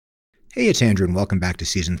Hey, it's Andrew, and welcome back to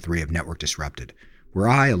Season 3 of Network Disrupted, where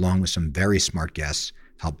I, along with some very smart guests,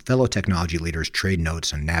 help fellow technology leaders trade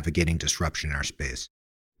notes on navigating disruption in our space.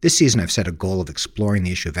 This season, I've set a goal of exploring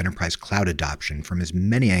the issue of enterprise cloud adoption from as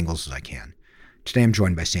many angles as I can. Today, I'm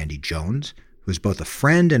joined by Sandy Jones, who is both a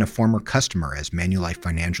friend and a former customer as Manulife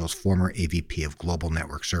Financial's former AVP of Global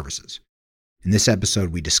Network Services. In this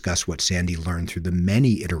episode, we discuss what Sandy learned through the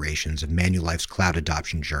many iterations of Manulife's cloud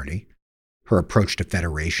adoption journey, her approach to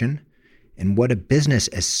federation, and what a business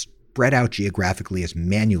as spread out geographically as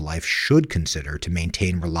Manulife should consider to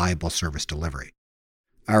maintain reliable service delivery.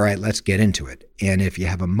 All right, let's get into it. And if you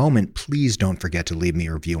have a moment, please don't forget to leave me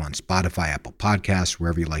a review on Spotify, Apple Podcasts,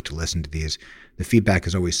 wherever you like to listen to these. The feedback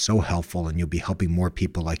is always so helpful, and you'll be helping more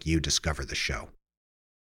people like you discover the show.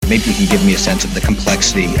 Maybe you can give me a sense of the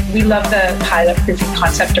complexity. We love the pilot proof of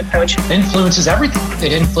concept approach. It influences everything.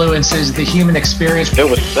 It influences the human experience. There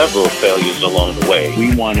were several failures along the way.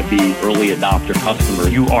 We want to be early adopter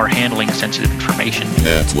customers. You are handling sensitive information.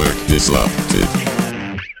 Network Disrupted.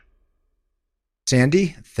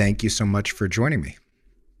 Sandy, thank you so much for joining me.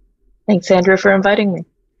 Thanks, Andrew, for inviting me.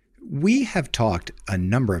 We have talked a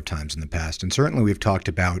number of times in the past, and certainly we've talked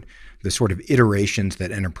about the sort of iterations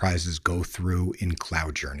that enterprises go through in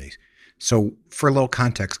cloud journeys. So for a little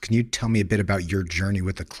context, can you tell me a bit about your journey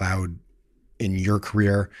with the cloud in your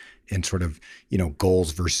career and sort of,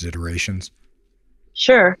 goals versus iterations?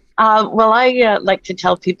 Sure. Well, I like to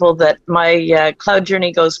tell people that my cloud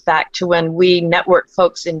journey goes back to when we network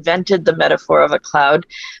folks invented the metaphor of a cloud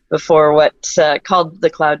before what's called the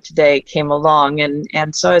cloud today came along.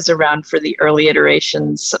 And so I was around for the early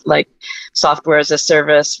iterations, like software as a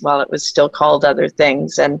service, while it was still called other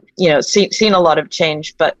things, and, seen a lot of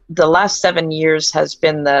change. But the last 7 years has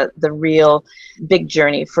been the real big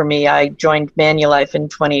journey for me. I joined Manulife in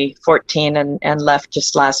 2014 and left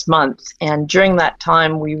just last month. And during that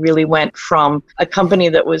time, we really went from a company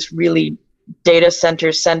that was really data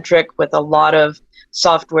center centric with a lot of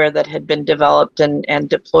software that had been developed and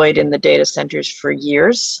deployed in the data centers for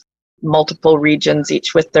years, multiple regions,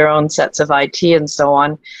 each with their own sets of IT and so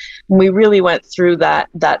on. We really went through that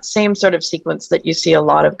same sort of sequence that you see a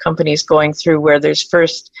lot of companies going through, where there's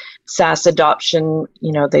first SaaS adoption.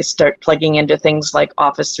 They start plugging into things like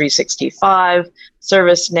Office 365,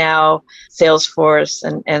 ServiceNow,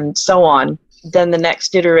 Salesforce, and so on. Then the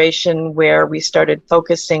next iteration, where we started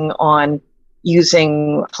focusing on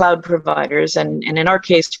using cloud providers, and in our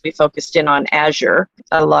case, we focused in on Azure.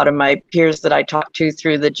 A lot of my peers that I talked to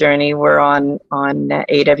through the journey were on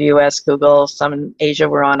AWS, Google. Some in Asia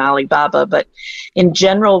were on Alibaba. But in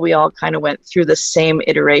general, we all kind of went through the same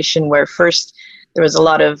iteration, where first there was a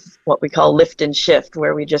lot of what we call lift and shift,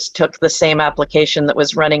 where we just took the same application that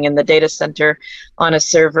was running in the data center on a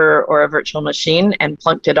server or a virtual machine and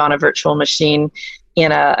plunked it on a virtual machine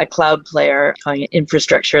in a cloud player, calling it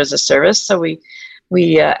infrastructure as a service. So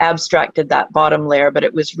we abstracted that bottom layer, but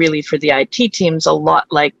it was really for the IT teams a lot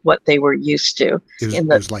like what they were used to. It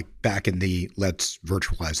was like back in the let's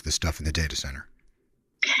virtualize this stuff in the data center.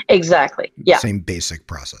 Exactly. Yeah. Same basic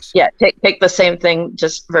process. Yeah. Take the same thing,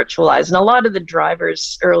 just virtualize. And a lot of the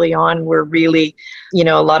drivers early on were really,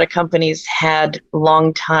 a lot of companies had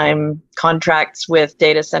long time contracts with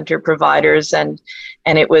data center providers, and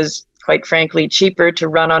it was, quite frankly, cheaper to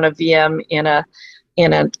run on a VM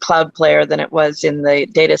in a cloud player than it was in the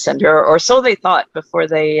data center, or so they thought before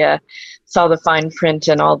they saw the fine print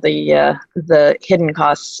and all the hidden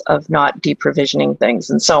costs of not deprovisioning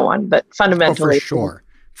things and so on. But fundamentally, for sure.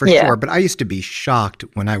 But I used to be shocked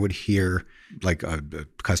when I would hear, like a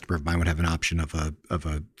customer of mine would have an option of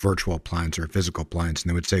a virtual appliance or a physical appliance, and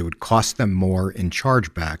they would say it would cost them more in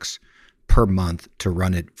chargebacks per month to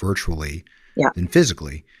run it virtually than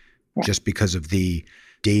physically. Yeah. Just because of the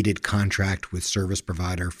dated contract with service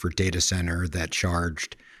provider for data center that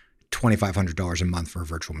charged $2,500 a month for a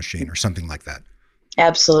virtual machine or something like that.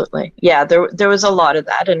 Absolutely. Yeah, there was a lot of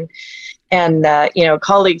that. And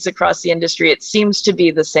colleagues across the industry, it seems to be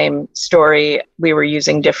the same story. We were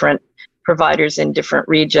using different providers in different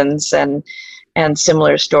regions and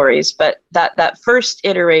similar stories. But that first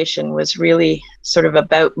iteration was really sort of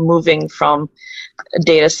about moving from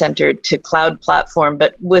data center to cloud platform,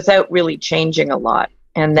 but without really changing a lot.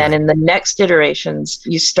 And then in the next iterations,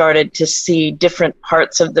 you started to see different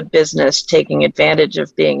parts of the business taking advantage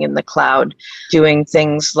of being in the cloud, doing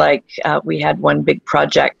things like we had one big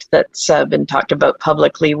project that's been talked about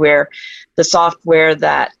publicly, where the software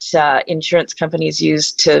that insurance companies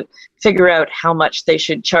use to figure out how much they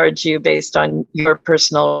should charge you based on your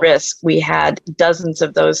personal risk. We had dozens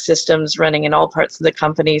of those systems running in all parts of the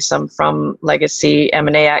company, some from legacy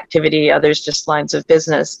M&A activity, others just lines of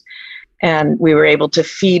business. And we were able to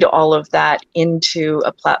feed all of that into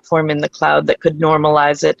a platform in the cloud that could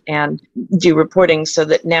normalize it and do reporting, so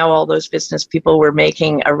that now all those business people were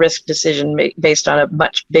making a risk decision based on a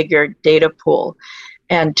much bigger data pool.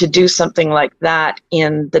 And to do something like that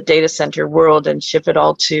in the data center world and ship it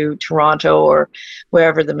all to Toronto or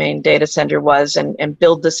wherever the main data center was, and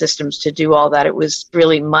build the systems to do all that, it was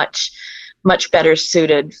really much better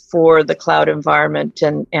suited for the cloud environment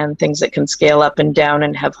and things that can scale up and down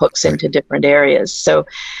and have hooks into different areas. So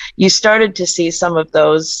you started to see some of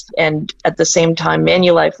those. And at the same time,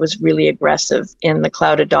 Manulife was really aggressive in the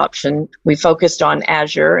cloud adoption. We focused on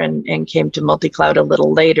Azure and came to multi-cloud a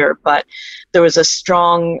little later, but there was a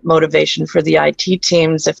strong motivation for the IT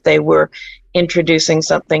teams if they were introducing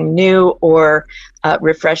something new or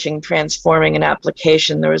refreshing, transforming an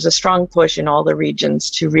application. There was a strong push in all the regions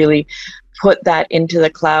to really put that into the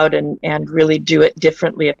cloud and really do it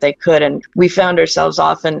differently if they could. And we found ourselves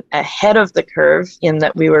often ahead of the curve in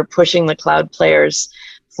that we were pushing the cloud players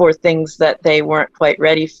for things that they weren't quite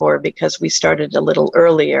ready for because we started a little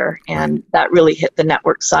earlier. And that really hit the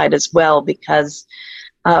network side as well, because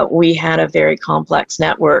we had a very complex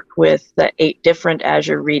network with 8 different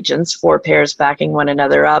Azure regions, 4 pairs backing one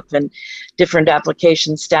another up, and different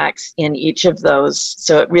application stacks in each of those.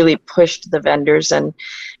 So it really pushed the vendors. And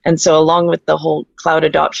so along with the whole cloud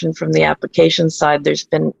adoption from the application side, there's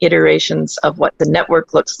been iterations of what the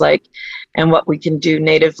network looks like and what we can do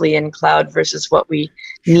natively in cloud versus what we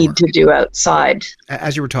need to do outside.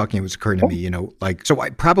 As you were talking, it was occurring to me,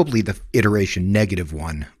 probably the iteration negative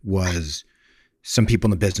one was some people in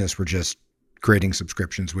the business were just creating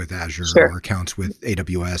subscriptions with Azure or accounts with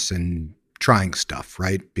AWS and trying stuff,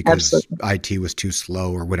 right? Because IT was too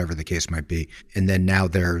slow or whatever the case might be. And then now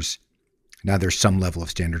there's some level of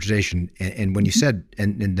standardization. And when you said,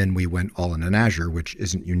 and then we went all in on Azure, which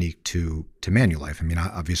isn't unique to Manulife. I mean,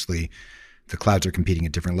 obviously the clouds are competing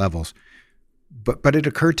at different levels, but it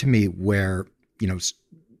occurred to me where,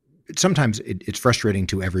 sometimes it's frustrating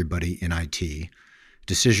to everybody in IT.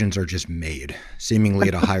 Decisions are just made seemingly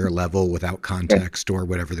at a higher level without context or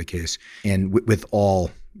whatever the case. And with all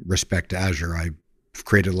respect to Azure, I've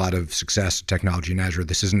created a lot of success in technology in Azure.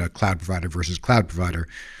 This isn't a cloud provider versus cloud provider.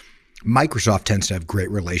 Microsoft tends to have great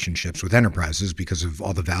relationships with enterprises because of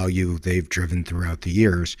all the value they've driven throughout the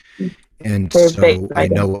years. And so I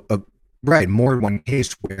know more than one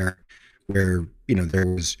case where there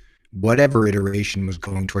was whatever iteration was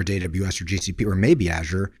going toward AWS or GCP or maybe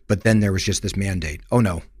Azure, but then there was just this mandate. Oh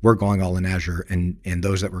no, we're going all in Azure. And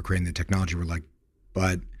those that were creating the technology were like,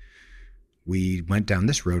 but we went down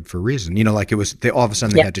this road for a reason. It was, all of a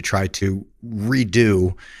sudden they had to try to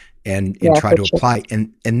redo and try to apply.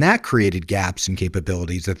 And that created gaps in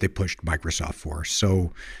capabilities that they pushed Microsoft for.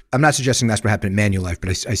 So I'm not suggesting that's what happened at Manulife, but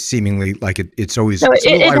I seemingly like it's always it's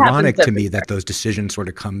a little ironic to me that those decisions sort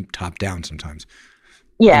of come top down sometimes.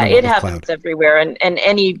 Yeah, it happens everywhere. And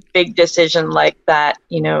any big decision like that,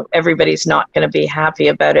 everybody's not going to be happy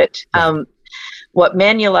about it. Right. What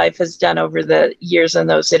Manulife has done over the years and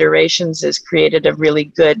those iterations is created a really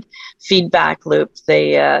good feedback loop.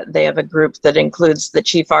 They have a group that includes the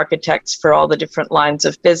chief architects for all the different lines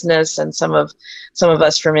of business and some of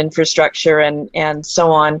us from infrastructure and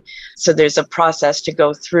so on. So there's a process to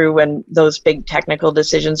go through when those big technical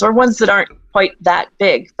decisions, or ones that aren't quite that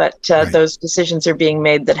big, but those decisions are being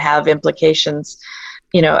made that have implications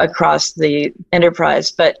across the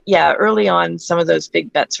enterprise. But yeah, early on, some of those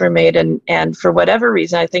big bets were made. And for whatever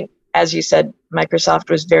reason, I think, as you said, Microsoft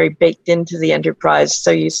was very baked into the enterprise.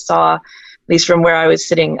 So you saw, at least from where I was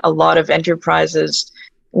sitting, a lot of enterprises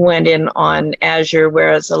went in on Azure,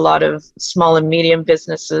 whereas a lot of small and medium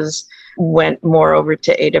businesses went more over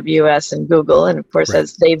to AWS and Google. And of course,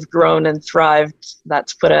 as they've grown and thrived,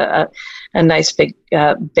 that's put a nice big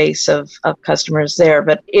base of customers there.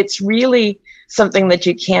 But it's really something that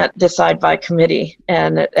you can't decide by committee.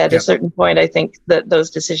 And at a certain point, I think that those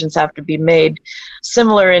decisions have to be made.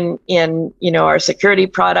 Similar in our security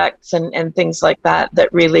products and things like that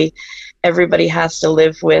really everybody has to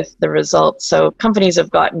live with the results. So companies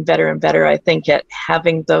have gotten better and better, I think, at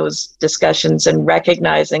having those discussions and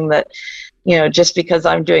recognizing that, just because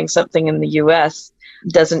I'm doing something in the US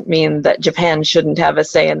doesn't mean that Japan shouldn't have a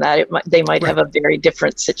say in that. They might have a very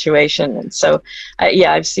different situation. And so,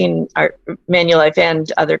 I've seen our Manulife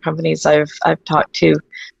and other companies I've talked to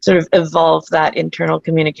sort of evolve that internal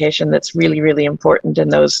communication that's really, really important,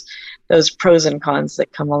 and those pros and cons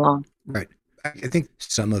that come along. Right. I think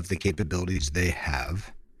some of the capabilities they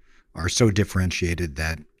have are so differentiated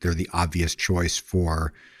that they're the obvious choice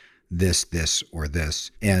for this, or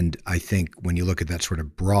this. And I think when you look at that sort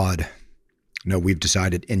of broad No, we've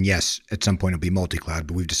decided, and yes, at some point it'll be multi-cloud,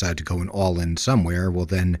 but we've decided to go in all in somewhere. Well,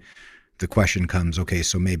 then the question comes, okay,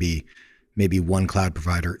 so maybe one cloud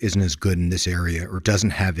provider isn't as good in this area, or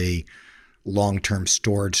doesn't have a long-term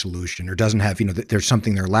storage solution, or doesn't have, there's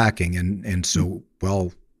something they're lacking. And so,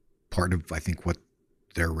 well, part of, I think, what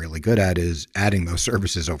they're really good at is adding those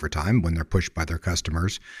services over time when they're pushed by their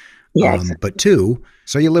customers. Yeah, exactly. But two,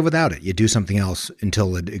 so you live without it. You do something else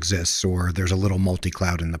until it exists, or there's a little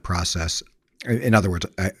multi-cloud in the process. In other words,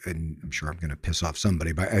 and I'm sure I'm going to piss off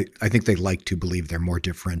somebody, but I think they like to believe they're more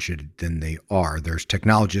differentiated than they are. There's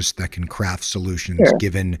technologists that can craft solutions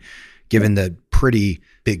given the pretty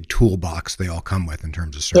big toolbox they all come with in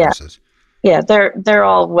terms of services. Yeah, they're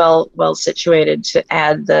all well situated to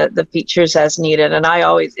add the features as needed. And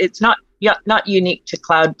it's not unique to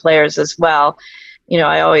cloud players as well.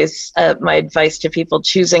 I always, my advice to people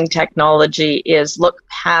choosing technology is look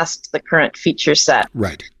past the current feature set.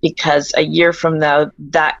 Right. Because a year from now,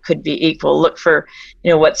 that could be equal. Look for,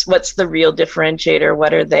 what's the real differentiator?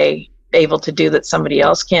 What are they able to do that somebody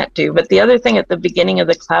else can't do? But the other thing, at the beginning of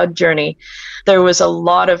the cloud journey, there was a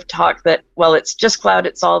lot of talk that, well, it's just cloud,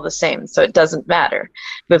 it's all the same, so it doesn't matter,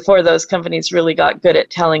 before those companies really got good at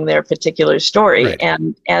telling their particular story. Right.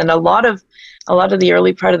 And a lot of the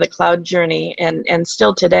early part of the cloud journey, and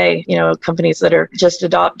still today, companies that are just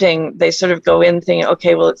adopting, they sort of go in thinking,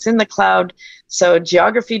 okay, well, it's in the cloud, so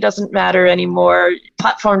geography doesn't matter anymore,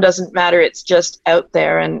 platform doesn't matter, it's just out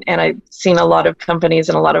there. And I've seen a lot of companies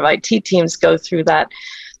and a lot of IT teams go through that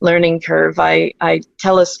learning curve. I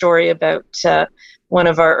tell a story about one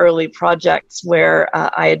of our early projects where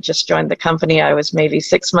I had just joined the company. I was maybe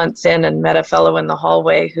 6 months in and met a fellow in the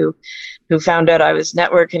hallway who found out I was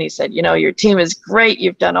network, and he said, your team is great,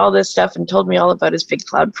 you've done all this stuff, and told me all about his big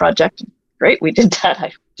cloud project. Great, we did that.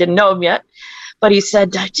 I didn't know him yet. But he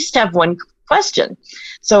said, I just have one question.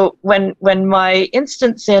 So when my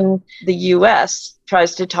instance in the US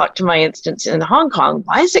tries to talk to my instance in Hong Kong,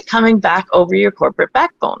 why is it coming back over your corporate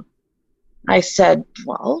backbone? I said,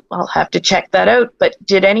 well, I'll have to check that out. But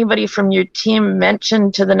did anybody from your team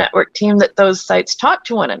mention to the network team that those sites talk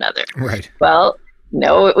to one another? Right. Well,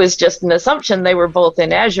 no, it was just an assumption. They were both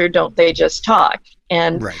in Azure. Don't they just talk?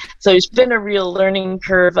 And right. So there's been a real learning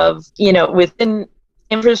curve of, within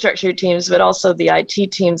infrastructure teams, but also the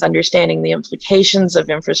IT teams understanding the implications of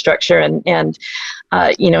infrastructure. And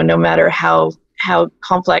no matter how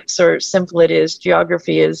complex or simple it is,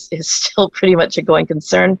 geography is still pretty much a going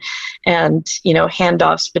concern. And,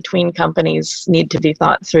 handoffs between companies need to be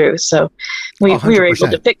thought through. So we were able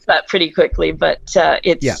to fix that pretty quickly, but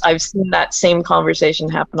I've seen that same conversation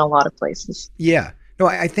happen a lot of places. Yeah. No,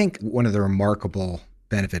 I think one of the remarkable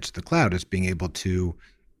benefits of the cloud is being able to,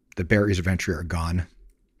 the barriers of entry are gone.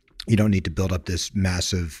 You don't need to build up this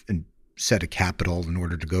massive set of capital in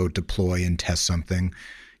order to go deploy and test something.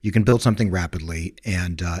 You can build something rapidly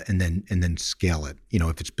and then scale it,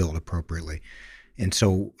 if it's built appropriately. And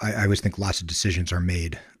so I always think lots of decisions are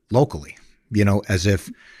made locally, as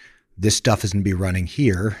if this stuff is going to be running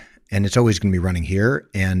here, and it's always going to be running here,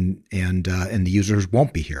 and the users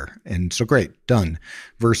won't be here. And so great, done.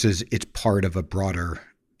 Versus it's part of a broader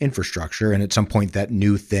infrastructure, and at some point that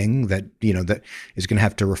new thing that that is going to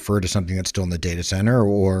have to refer to something that's still in the data center,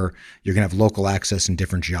 or you're going to have local access in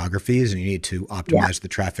different geographies, and you need to optimize the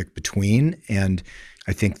traffic between. And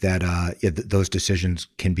I think that those decisions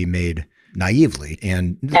can be made naively,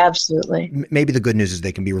 and absolutely. Maybe the good news is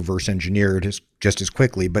they can be reverse engineered just as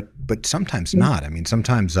quickly, but sometimes not. I mean,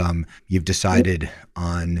 sometimes you've decided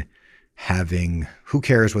on having, who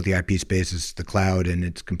cares what the IP space is, the cloud, and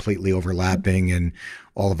it's completely overlapping, and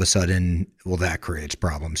all of a sudden, well, that creates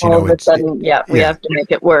problems. We have to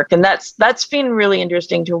make it work. And that's been really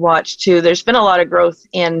interesting to watch too. There's been a lot of growth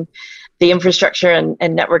in the infrastructure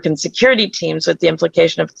and network and security teams with the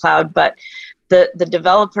implication of cloud, but the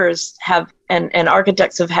developers have and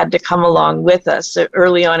architects have had to come along with us. So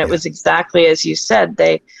early on, it was exactly as you said.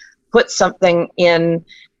 They put something in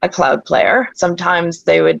a cloud player. Sometimes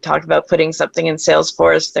they would talk about putting something in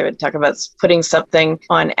Salesforce. They would talk about putting something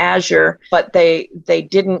on Azure, but they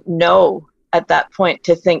didn't know at that point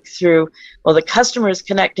to think through, well, the customer is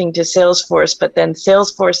connecting to Salesforce, but then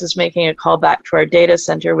Salesforce is making a call back to our data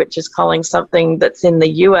center, which is calling something that's in the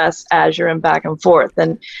US Azure and back and forth.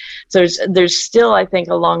 And so there's still, I think,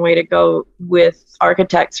 a long way to go with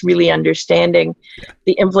architects really understanding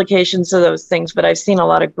the implications of those things. But I've seen a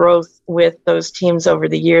lot of growth with those teams over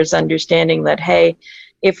the years, understanding that, hey,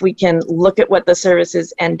 if we can look at what the service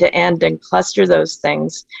is end to end and cluster those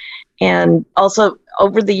things. And also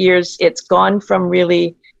over the years, it's gone from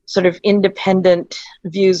really sort of independent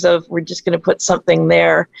views of we're just going to put something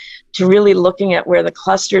there to really looking at where the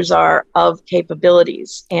clusters are of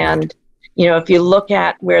capabilities. And, if you look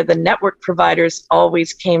at where the network providers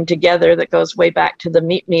always came together, that goes way back to the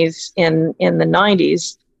meet-me's in the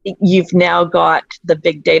 90s, you've now got the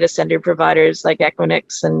big data center providers like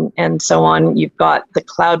Equinix and so on. You've got the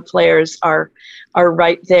cloud players are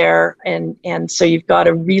right there. And so you've got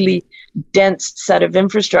a really dense set of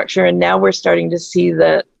infrastructure. And now we're starting to see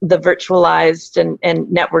the virtualized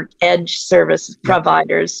and network edge service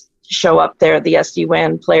providers show up there, the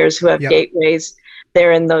SD-WAN players who have gateways.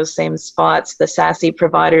 They're in those same spots. The SASE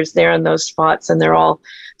providers, they're in those spots, and they're all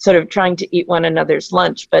sort of trying to eat one another's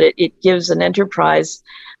lunch. But it gives an enterprise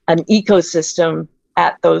an ecosystem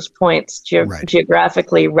at those points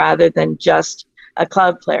geographically, rather than just a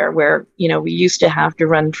cloud player where, we used to have to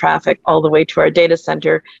run traffic all the way to our data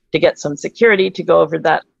center to get some security to go over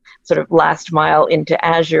that sort of last mile into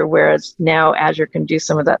Azure, whereas now Azure can do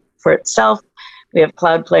some of that for itself. We have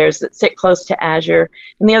cloud players that sit close to Azure.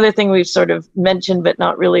 And the other thing we've sort of mentioned but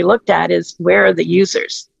not really looked at is where are the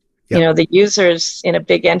users? Yep. The users in a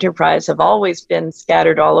big enterprise have always been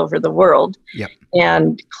scattered all over the world. Yep.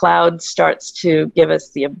 And cloud starts to give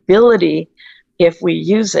us the ability, if we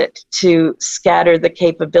use it, to scatter the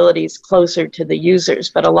capabilities closer to the users.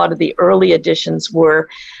 But a lot of the early additions were,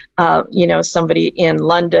 somebody in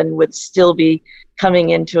London would still be coming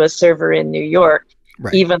into a server in New York.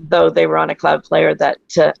 Right. Even though they were on a cloud player that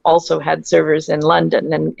also had servers in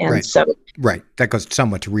London. And right. So... Right. That goes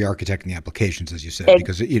somewhat to re-architecting the applications, as you said,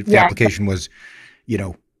 because if the application was,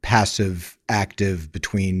 passive, active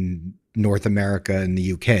between North America and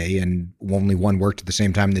the UK, and only one worked at the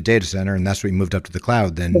same time in the data center, and that's what we moved up to the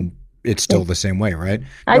cloud, then it's still the same way, right?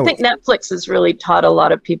 I think Netflix has really taught a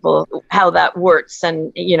lot of people how that works.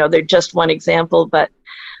 And, they're just one example, but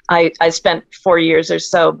I spent 4 years or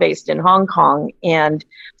so based in Hong Kong, and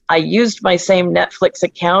I used my same Netflix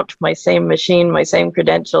account, my same machine, my same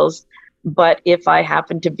credentials. But if I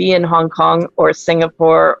happened to be in Hong Kong or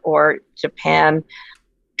Singapore or Japan,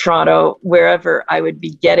 Toronto, wherever, I would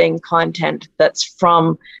be getting content that's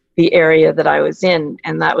from the area that I was in.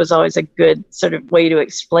 And that was always a good sort of way to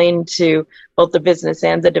explain to both the business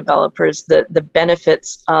and the developers the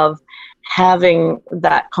benefits of having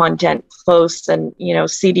that content close. And,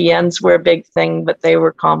 CDNs were a big thing, but they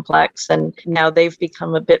were complex. And now they've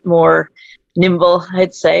become a bit more nimble,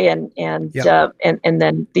 I'd say, and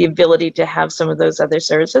then the ability to have some of those other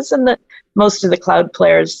services. And that most of the cloud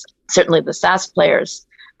players, certainly the SaaS players,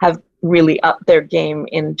 have really upped their game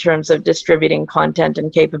in terms of distributing content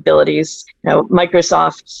and capabilities.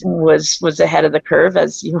 Microsoft was ahead of the curve,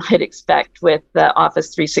 as you might expect, with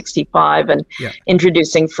Office 365 and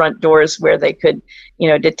introducing front doors where they could,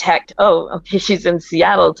 detect, she's in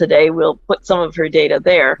Seattle today, we'll put some of her data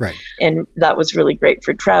there. Right. And that was really great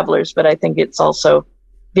for travelers. But I think it's also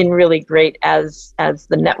been really great as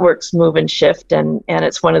the networks move and shift, and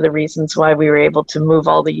it's one of the reasons why we were able to move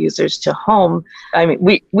all the users to home. I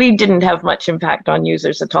mean, we didn't have much impact on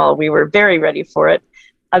users at all. We were very ready for it.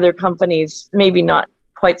 Other companies, maybe not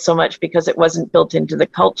quite so much because it wasn't built into the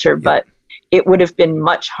culture, but it would have been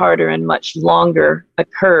much harder and much longer a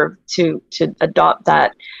curve to adopt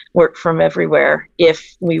that work from everywhere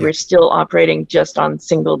if we were still operating just on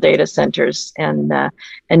single data centers and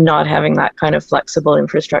not having that kind of flexible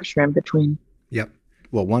infrastructure in between. Yep.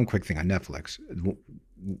 Well, one quick thing on Netflix.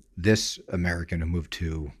 This American who moved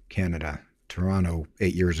to Canada, Toronto,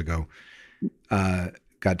 8 years ago,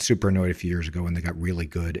 got super annoyed a few years ago when they got really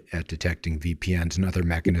good at detecting VPNs and other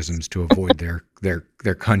mechanisms to avoid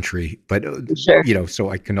their country. But, so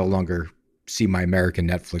I can no longer see my American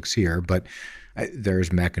Netflix here, but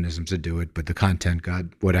there's mechanisms to do it. But the content,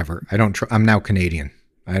 God, whatever. I'm now Canadian.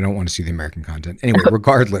 I don't want to see the American content. Anyway,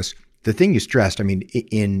 regardless, the thing you stressed, I mean,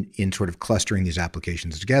 in sort of clustering these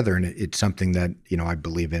applications together, and it's something that, I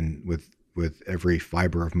believe in with every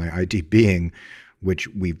fiber of my IT being, which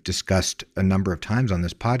we've discussed a number of times on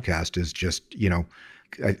this podcast, is just,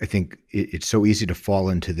 I think it's so easy to fall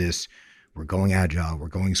into this, we're going agile, we're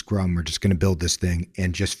going Scrum, we're just going to build this thing,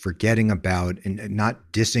 and just forgetting about, and not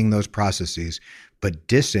dissing those processes, but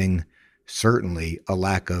dissing certainly a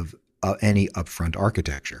lack of any upfront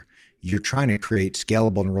architecture. You're trying to create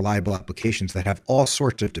scalable and reliable applications that have all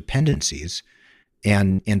sorts of dependencies,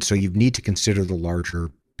 and so you need to consider the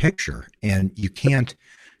larger picture, and you can't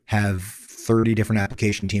have 30 different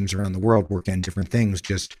application teams around the world work on different things,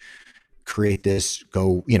 just create this,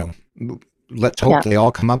 let's hope they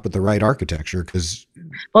all come up with the right architecture, because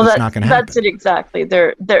it's not going to happen. That's it exactly.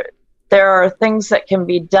 There are things that can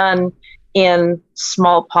be done in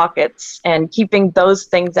small pockets, and keeping those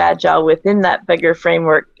things agile within that bigger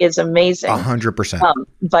framework is amazing. 100%.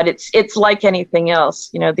 But it's like anything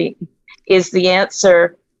else. Is the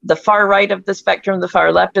answer the far right of the spectrum, the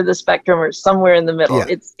far left of the spectrum, or somewhere in the middle?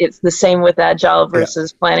 Yeah. It's the same with agile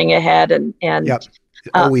versus planning ahead, and yep.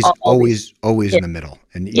 Always in the middle.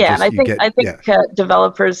 And I think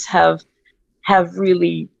developers have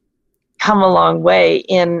really come a long way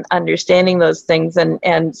in understanding those things,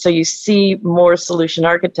 and so you see more solution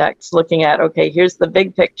architects looking at, okay, here's the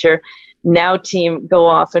big picture. Now, team, go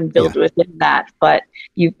off and build within that. But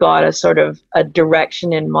you've got a sort of a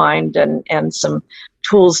direction in mind, and some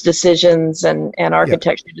tools decisions and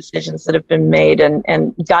architecture decisions that have been made,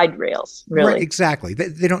 and guide rails, really. Right, exactly.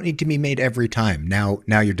 They don't need to be made every time. Now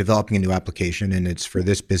you're developing a new application, and it's for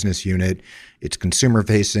this business unit. It's consumer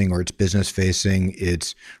facing, or it's business facing.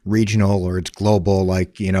 It's regional, or it's global.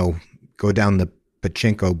 Go down the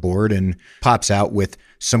pachinko board and pops out with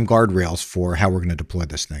some guardrails for how we're going to deploy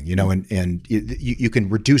this thing, and you can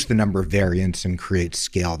reduce the number of variants and create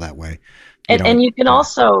scale that way. And you can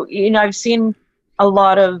also, I've seen a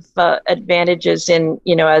lot of advantages in,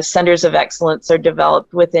 as centers of excellence are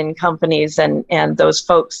developed within companies, and those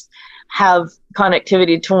folks have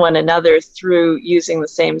connectivity to one another through using the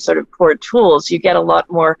same sort of core tools. You get a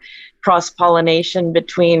lot more cross-pollination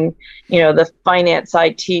between, the finance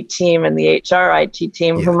IT team and the HR IT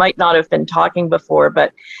team, who might not have been talking before,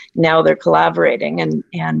 but now they're collaborating.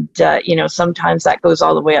 And sometimes that goes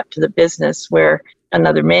all the way up to the business, where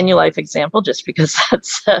another Manulife example, just because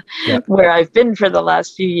that's where I've been for the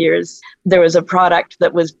last few years. There was a product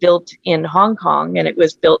that was built in Hong Kong, and it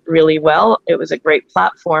was built really well. It was a great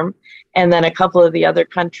platform. And then a couple of the other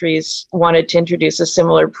countries wanted to introduce a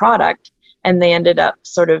similar product, and they ended up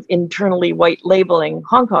sort of internally white labeling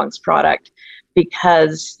Hong Kong's product,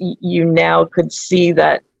 because you now could see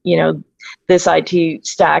that, this IT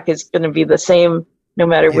stack is going to be the same no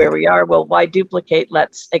matter where we are. Well, why duplicate?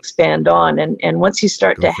 Let's expand on. And once you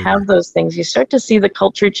start to have those things, you start to see the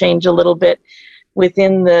culture change a little bit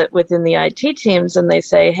within the IT teams, and they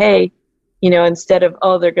say, hey, instead of,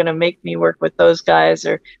 oh, they're going to make me work with those guys,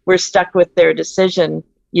 or we're stuck with their decision,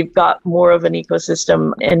 you've got more of an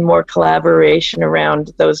ecosystem and more collaboration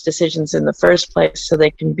around those decisions in the first place, so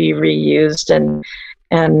they can be reused, and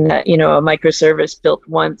a microservice built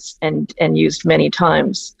once and used many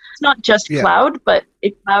times. It's not just cloud, but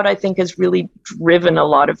cloud, I think, has really driven a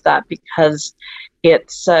lot of that, because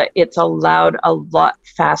it's allowed a lot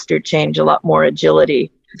faster change, a lot more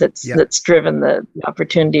agility. That's driven the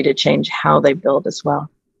opportunity to change how they build as well.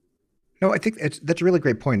 No, I think that's a really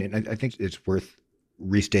great point, and I think it's worth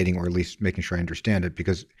restating, or at least making sure I understand it,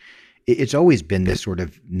 because it's always been this sort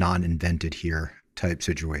of non-invented here type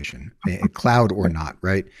situation, cloud or not,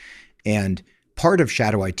 right? And part of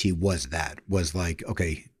Shadow IT was like,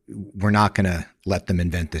 okay, we're not going to let them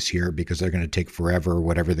invent this here because they're going to take forever,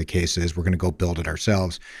 whatever the case is. We're going to go build it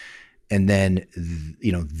ourselves. And then,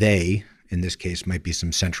 they, in this case, might be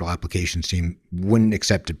some central applications team, wouldn't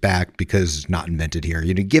accept it back because it's not invented here.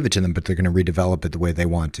 You give it to them, but they're going to redevelop it the way they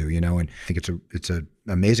want to, and I think it's an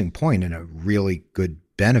amazing point and a really good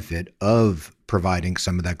benefit of providing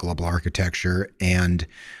some of that global architecture and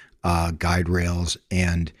guide rails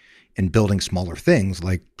and building smaller things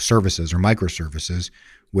like services or microservices,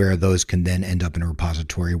 where those can then end up in a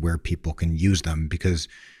repository where people can use them, because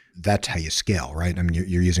that's how you scale, right? I mean,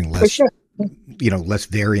 you're using less, less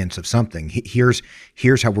variants of something. Here's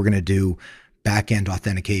how we're going to do back-end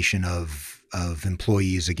authentication of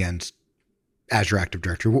employees against Azure Active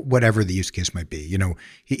Directory, whatever the use case might be.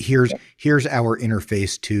 Here's our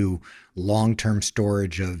interface to long-term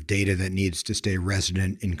storage of data that needs to stay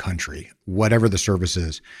resident in country, whatever the service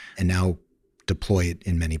is, and now deploy it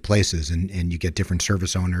in many places, and you get different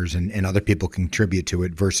service owners and other people contribute to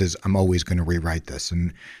it, versus I'm always going to rewrite this.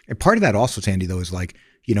 And part of that also, Sandy, though, is like,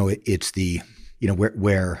 it's the,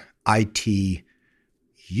 where IT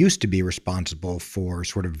used to be responsible for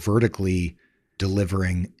sort of vertically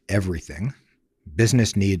delivering everything.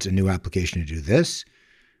 Business needs a new application to do this.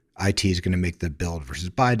 IT is going to make the build versus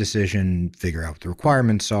buy decision, figure out what the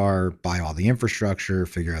requirements are, buy all the infrastructure,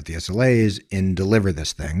 figure out the SLAs, and deliver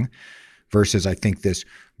this thing. Versus, I think, this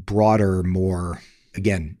broader, more,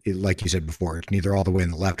 again, like you said before, it's neither all the way on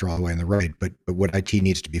the left or all the way on the right, but what IT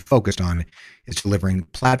needs to be focused on is delivering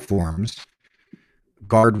platforms,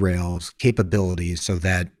 guardrails, capabilities, so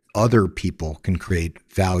that other people can create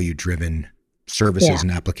value-driven services and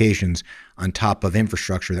applications on top of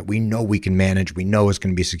infrastructure that we know we can manage, we know is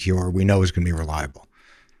going to be secure, we know is going to be reliable.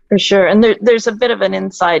 For sure. And there's a bit of an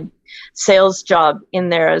inside sales job in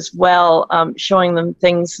there as well, showing them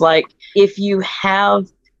things like, if you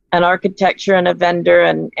have an architecture and a vendor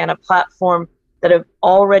and a platform that have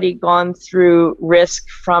already gone through risk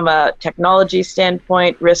from a technology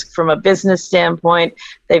standpoint, risk from a business standpoint,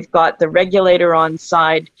 they've got the regulator on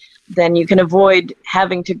side, then you can avoid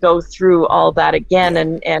having to go through all that again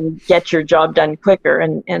and get your job done quicker.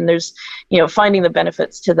 And there's, finding the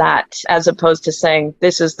benefits to that as opposed to saying,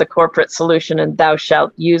 this is the corporate solution and thou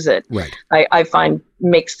shalt use it. Right. I find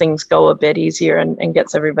makes things go a bit easier and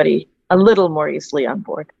gets everybody a little more easily on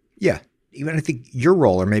board. Yeah. Even I think your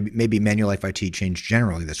role, or maybe Manulife IT changed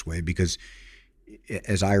generally this way, because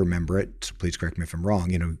as I remember it, so please correct me if I'm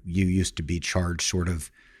wrong, you used to be charged sort of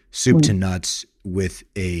soup to nuts with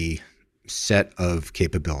a set of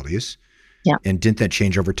capabilities. Yeah. And didn't that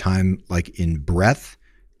change over time, like in breadth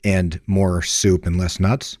and more soup and less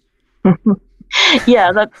nuts?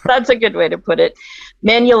 Yeah, that's a good way to put it.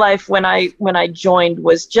 Manulife, when I joined,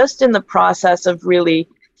 was just in the process of really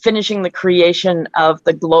finishing the creation of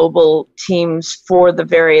the global teams for the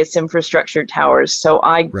various infrastructure towers. So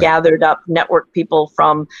I gathered up network people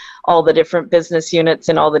from all the different business units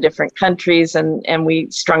in all the different countries, and we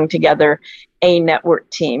strung together a network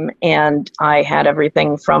team. And I had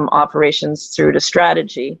everything from operations through to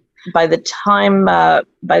strategy. By the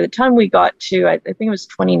time we got to, I think it was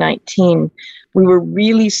 2019, we were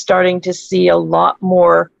really starting to see a lot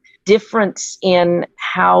more difference in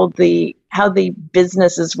how the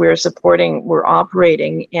businesses we're supporting were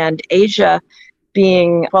operating. And Asia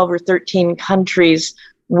being 12 or 13 countries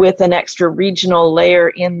with an extra regional layer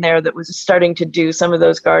in there that was starting to do some of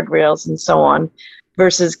those guardrails and so on,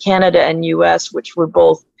 versus Canada and US, which were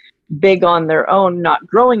both big on their own, not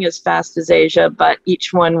growing as fast as Asia, but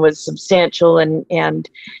each one was substantial, and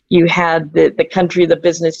you had the country, the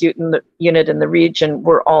business unit, and the region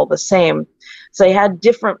were all the same. So they had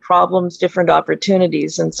different problems, different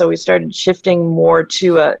opportunities, and so we started shifting more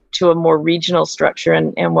to a more regional structure.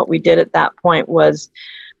 And what we did at that point was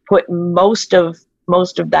put most of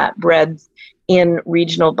that breadth in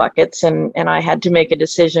regional buckets, and I had to make a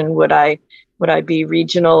decision: would I be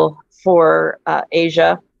regional for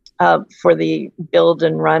Asia? For the build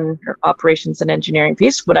and run or operations and engineering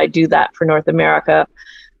piece? Would I do that for North America?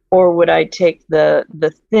 Or would I take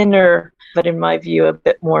the thinner, but in my view, a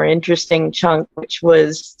bit more interesting chunk, which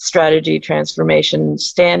was strategy, transformation,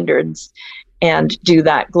 standards, and do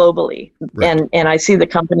that globally? Right. And I see the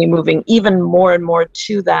company moving even more and more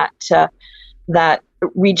to that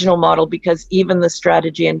regional model, because even the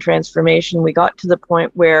strategy and transformation, we got to the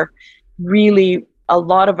point where really a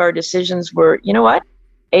lot of our decisions were, you know what?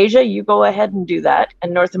 Asia, you go ahead and do that.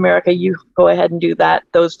 And North America, you go ahead and do that.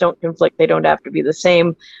 Those don't conflict. They don't have to be the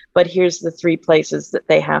same. But here's the three places that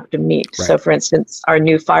they have to meet. Right. So for instance, our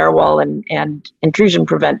new firewall and intrusion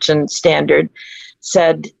prevention standard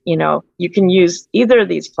said, you can use either of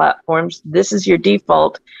these platforms. This is your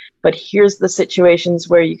default, but here's the situations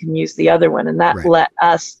where you can use the other one. And that let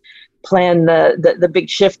us plan the big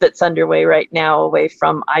shift that's underway right now away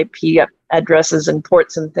from IP addresses and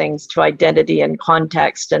ports and things to identity and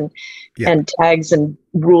context and tags and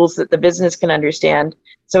rules that the business can understand.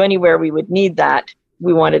 So anywhere we would need that,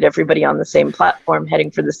 we wanted everybody on the same platform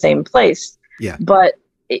heading for the same place. Yeah. But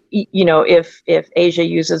if Asia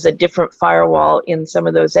uses a different firewall in some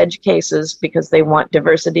of those edge cases because they want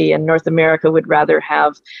diversity, and North America would rather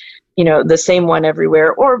have the same one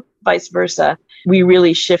everywhere, or vice versa, we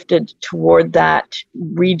really shifted toward that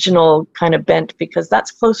regional kind of bent because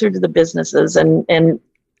that's closer to the businesses, and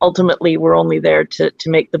ultimately we're only there to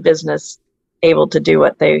make the business able to do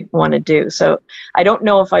what they want to do. So I don't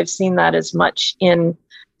know if I've seen that as much in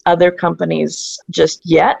other companies just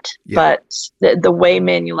yet, but the way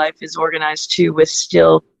Manulife is organized too, with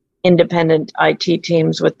still independent IT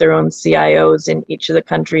teams with their own CIOs in each of the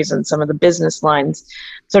countries and some of the business lines,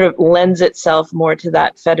 sort of lends itself more to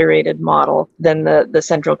that federated model than the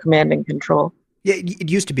central command and control. Yeah,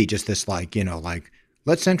 it used to be just this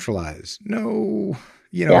let's centralize. No,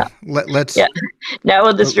 let's. Yeah. Now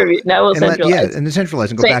we'll distribute. Now we'll centralize. And decentralize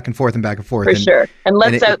and go back and forth and back and forth. For sure. And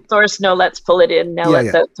let's outsource. No, let's pull it in. Now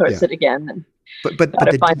let's outsource it again. And but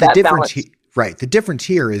the difference. Right. The difference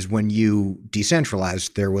here is when you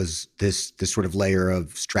decentralized, there was this sort of layer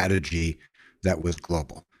of strategy that was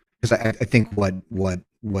global. Because I think what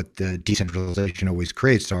the decentralization always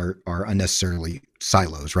creates are unnecessarily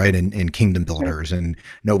silos, right? And kingdom builders. And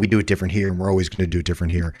no, we do it different here, and we're always going to do it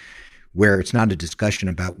different here. Where it's not a discussion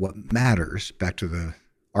about what matters. Back to the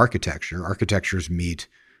architecture. Architectures meet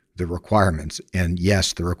the requirements. And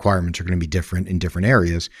yes, the requirements are going to be different in different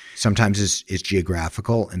areas. Sometimes it's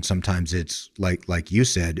geographical, and sometimes it's like you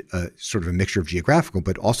said, sort of a mixture of geographical,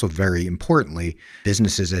 but also very importantly,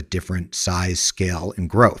 businesses at different size, scale, and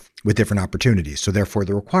growth with different opportunities. So therefore,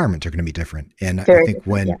 the requirements are going to be different. And I think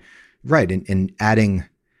and adding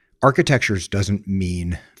architectures doesn't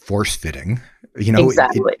mean force fitting.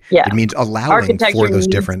 Exactly. It means allowing for those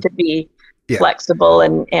different to be flexible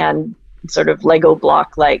and sort of Lego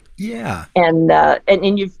block like. Yeah.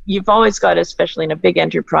 And you've always got, especially in a big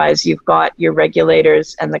enterprise, you've got your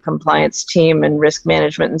regulators and the compliance team and risk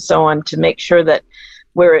management and so on to make sure that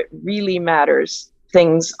where it really matters,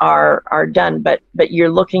 things are done. But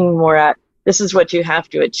you're looking more at, this is what you have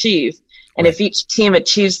to achieve. And if each team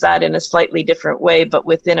achieves that in a slightly different way, but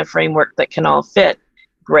within a framework that can all fit,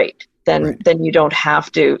 great. Then you don't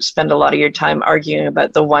have to spend a lot of your time arguing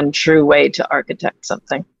about the one true way to architect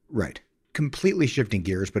something. Right. Completely shifting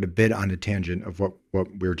gears, but a bit on a tangent of what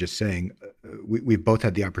we were just saying. We've both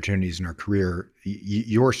had the opportunities in our career.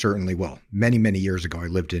 You're certainly, many, many years ago, I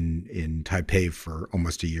lived in Taipei for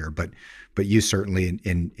almost a year, but you certainly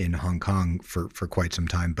in Hong Kong for quite some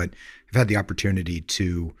time. But I've had the opportunity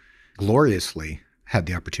to gloriously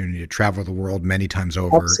travel the world many times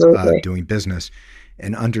over, doing business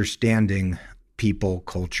and understanding people,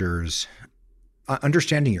 cultures,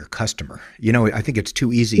 understanding your customer. I think it's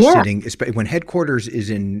too easy sitting, when headquarters is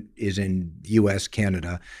in US,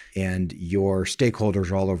 Canada, and your stakeholders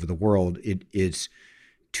are all over the world, it is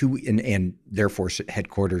too, and therefore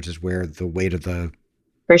headquarters is where the weight of the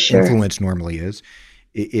influence normally is.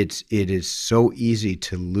 It is so easy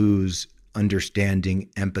to lose understanding,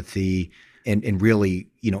 empathy, and really,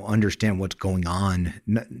 understand what's going on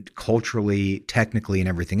culturally, technically, and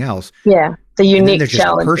everything else. Yeah, the unique and then there's just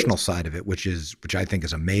challenges. The personal side of it, which I think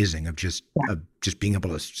is amazing, of just being able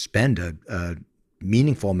to spend a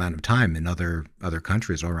meaningful amount of time in other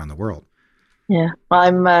countries all around the world. Yeah,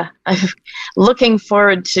 well, I'm looking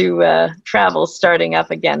forward to travel starting up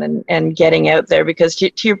again and getting out there, because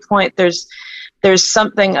to your point, there's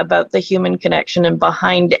something about the human connection, and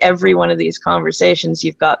behind every one of these conversations,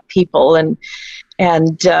 you've got people, and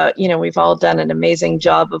we've all done an amazing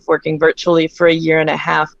job of working virtually for a year and a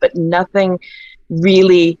half, but nothing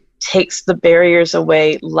really takes the barriers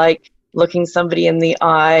away like looking somebody in the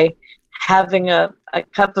eye, having a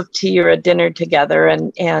cup of tea or a dinner together,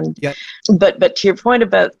 but to your point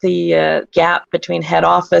about the gap between head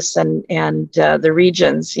office and the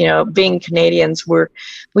regions, being Canadians,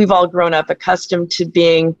 we've all grown up accustomed to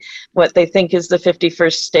being what they think is the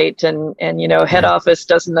 51st state, and head office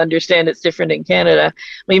doesn't understand it's different in Canada.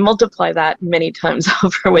 We multiply that many times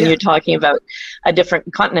over when you're talking about a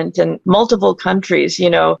different continent and multiple countries.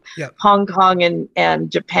 Hong Kong and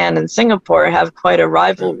Japan and Singapore have quite a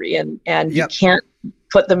rivalry, and you can't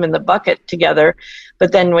put them in the bucket together.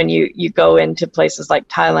 But then when you go into places like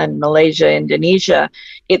Thailand, Malaysia, Indonesia,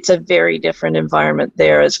 it's a very different environment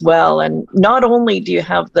there as well. And not only do you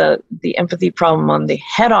have the empathy problem on the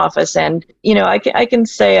head office end, I can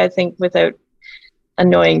say, I think without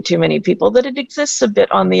annoying too many people, that it exists a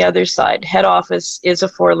bit on the other side. Head office is a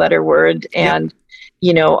 4-letter word. And,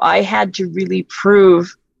 I had to really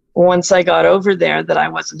prove once I got over there that I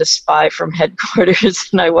wasn't a spy from headquarters,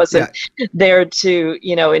 and I wasn't there to,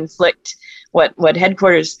 inflict what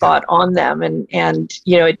headquarters thought on them. And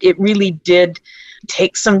it really did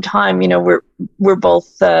take some time. We're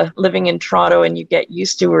both living in Toronto, and you get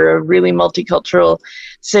used to, we're a really multicultural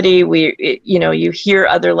city. You hear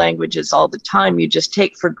other languages all the time. You just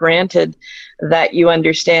take for granted that you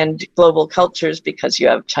understand global cultures because you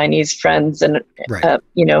have Chinese friends and,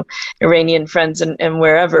 Iranian friends and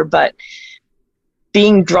wherever. But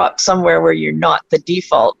being dropped somewhere where you're not the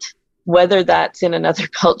default, whether that's in another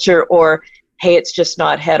culture or, hey, it's just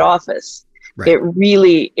not head office. Right. It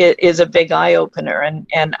really is a big eye opener,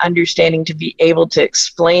 and understanding to be able to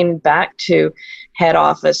explain back to head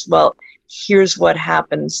office, well, here's what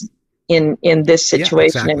happens in this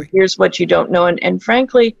situation, and here's what you don't know. And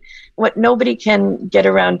frankly, what nobody can get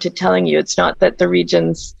around to telling you, it's not that the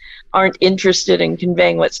regions aren't interested in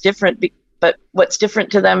conveying what's different, but what's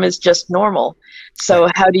different to them is just normal. So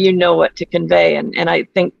how do you know what to convey? And I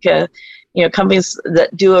think companies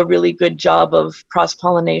that do a really good job of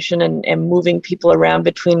cross-pollination and moving people around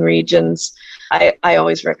between regions, I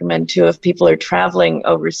always recommend too, if people are traveling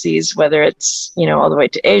overseas, whether it's, all the way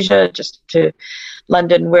to Asia, just to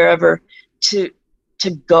London, wherever, to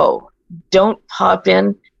go. Don't pop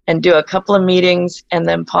in and do a couple of meetings and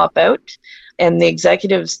then pop out. And the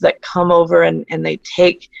executives that come over and they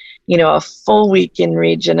take, a full week in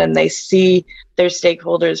region, and they see their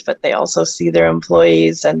stakeholders, but they also see their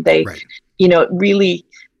employees, and they, really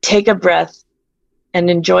take a breath and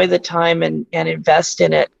enjoy the time and invest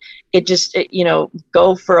in it.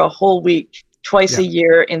 Go for a whole week, twice a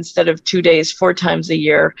year instead of 2 days, 4 times a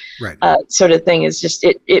year, right. Sort of thing is just,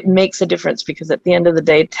 it makes a difference, because at the end of the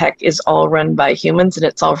day, tech is all run by humans and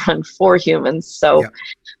it's all run for humans. So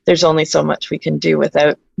there's only so much we can do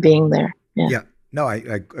without being there. Yeah. No, I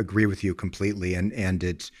agree with you completely. And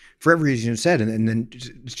it's for every reason you said, and then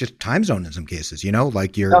it's just time zone in some cases,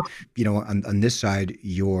 like you're, on this side,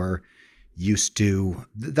 you're used to,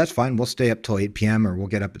 that's fine. We'll stay up till 8 p.m. or we'll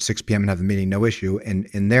get up at 6 p.m. and have a meeting, no issue.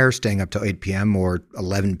 And they're staying up till 8 p.m. or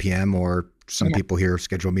 11 p.m. or some people here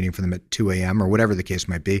schedule a meeting for them at 2 a.m. or whatever the case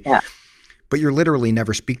might be. Yeah. But you're literally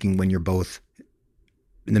never speaking when you're both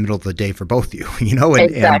in the middle of the day for both of you,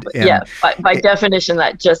 Exactly. By definition,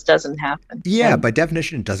 that just doesn't happen. Yeah. By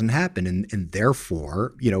definition, it doesn't happen. And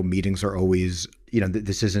therefore, meetings are always,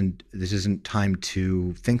 this isn't time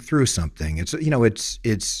to think through something. It's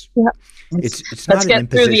not Let's not get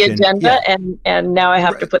through the agenda and now I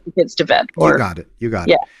have to put the kids to bed. You got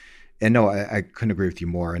it. And no, I couldn't agree with you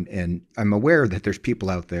more. And I'm aware that there's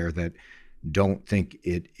people out there that don't think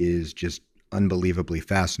it is just unbelievably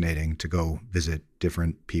fascinating to go visit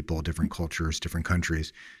different people, different cultures, different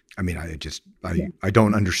countries. I mean, I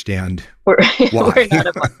don't understand why. We're not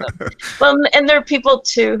among them. Well, and there are people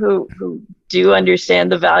too who do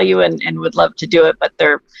understand the value and would love to do it, but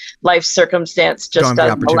their life circumstance just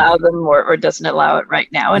doesn't allow them or doesn't allow it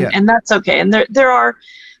right now. And that's okay. And there are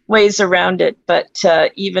ways around it, but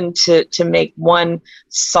even to make one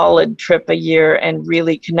solid trip a year and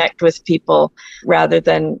really connect with people, rather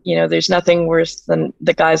than, there's nothing worse than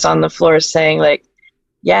the guys on the floor saying like,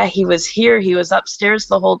 yeah, he was here, he was upstairs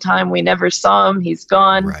the whole time, we never saw him, he's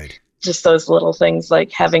gone. Right. Just those little things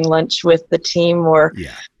like having lunch with the team or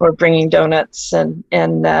bringing donuts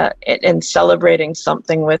and celebrating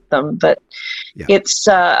something with them. But it's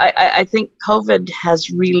I think COVID has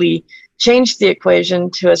really changed the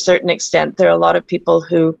equation to a certain extent. There are a lot of people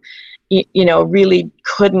who, really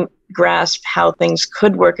couldn't grasp how things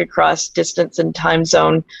could work across distance and time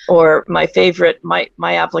zone. Or my favorite, my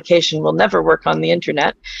application will never work on the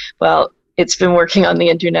internet. Well, it's been working on the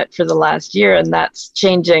internet for the last year, and that's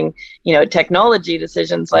changing, technology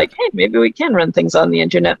decisions like, hey, maybe we can run things on the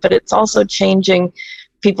internet, but it's also changing.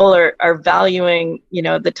 People are valuing,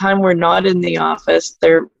 the time we're not in the office.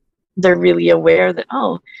 They're really aware that,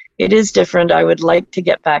 it is different. I would like to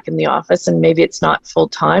get back in the office, and maybe it's not full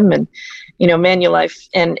time. And, Manulife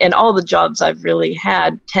and all the jobs I've really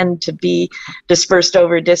had tend to be dispersed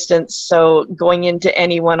over distance. So going into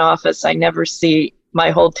any one office, I never see my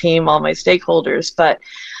whole team, all my stakeholders, but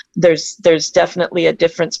there's definitely a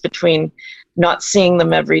difference between not seeing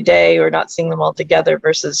them every day or not seeing them all together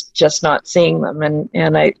versus just not seeing them. And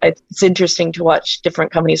it's interesting to watch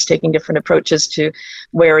different companies taking different approaches to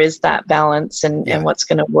where is that balance and what's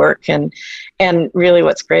going to work. And really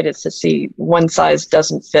what's great is to see one size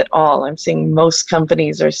doesn't fit all. I'm seeing most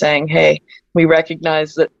companies are saying, hey, we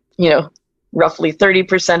recognize that, roughly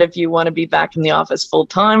 30% of you want to be back in the office full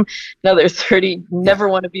time. Another 30 never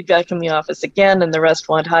want to be back in the office again, and the rest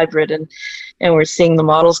want hybrid. And we're seeing the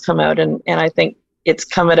models come out, and I think it's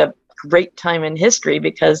come at a great time in history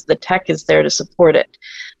because the tech is there to support it.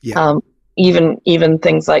 Yeah. Even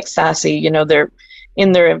things like SASE, they're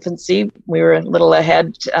in their infancy. We were a little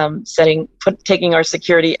ahead, taking our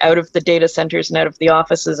security out of the data centers and out of the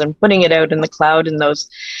offices and putting it out in the cloud in those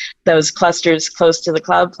clusters close to the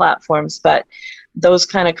cloud platforms. But those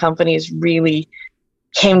kind of companies really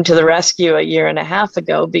came to the rescue a year and a half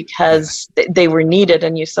ago because they were needed,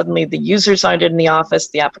 and suddenly the users aren't in the office,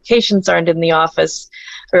 the applications aren't in the office,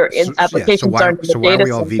 applications aren't in the data center. So why are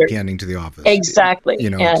we all VPNing to the office? Exactly.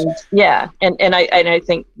 And I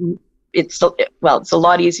think it's a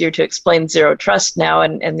lot easier to explain zero trust now,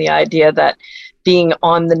 and the idea that being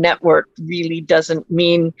on the network really doesn't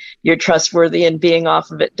mean you're trustworthy, and being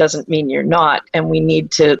off of it doesn't mean you're not. And we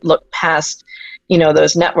need to look past,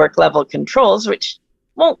 those network level controls, which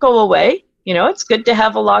won't go away. It's good to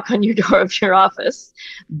have a lock on your door of your office,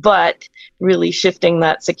 but really shifting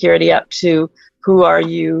that security up to who are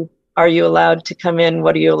you? Are you allowed to come in?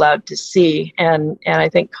 What are you allowed to see? And I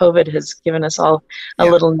think COVID has given us all a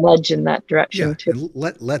little nudge in that direction too.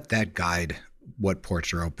 Let that guide what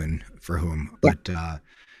ports are open for whom. Yeah. But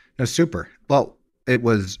no, super. Well, it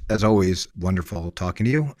was, as always, wonderful talking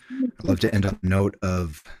to you. I'd love to end on a note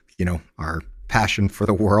of, our passion for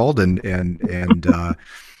the world, and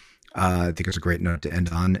I think it's a great note to end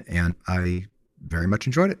on, and I very much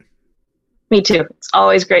enjoyed it. Me too. It's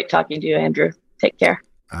always great talking to you, Andrew. Take care.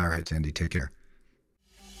 All right, Sandy, take care.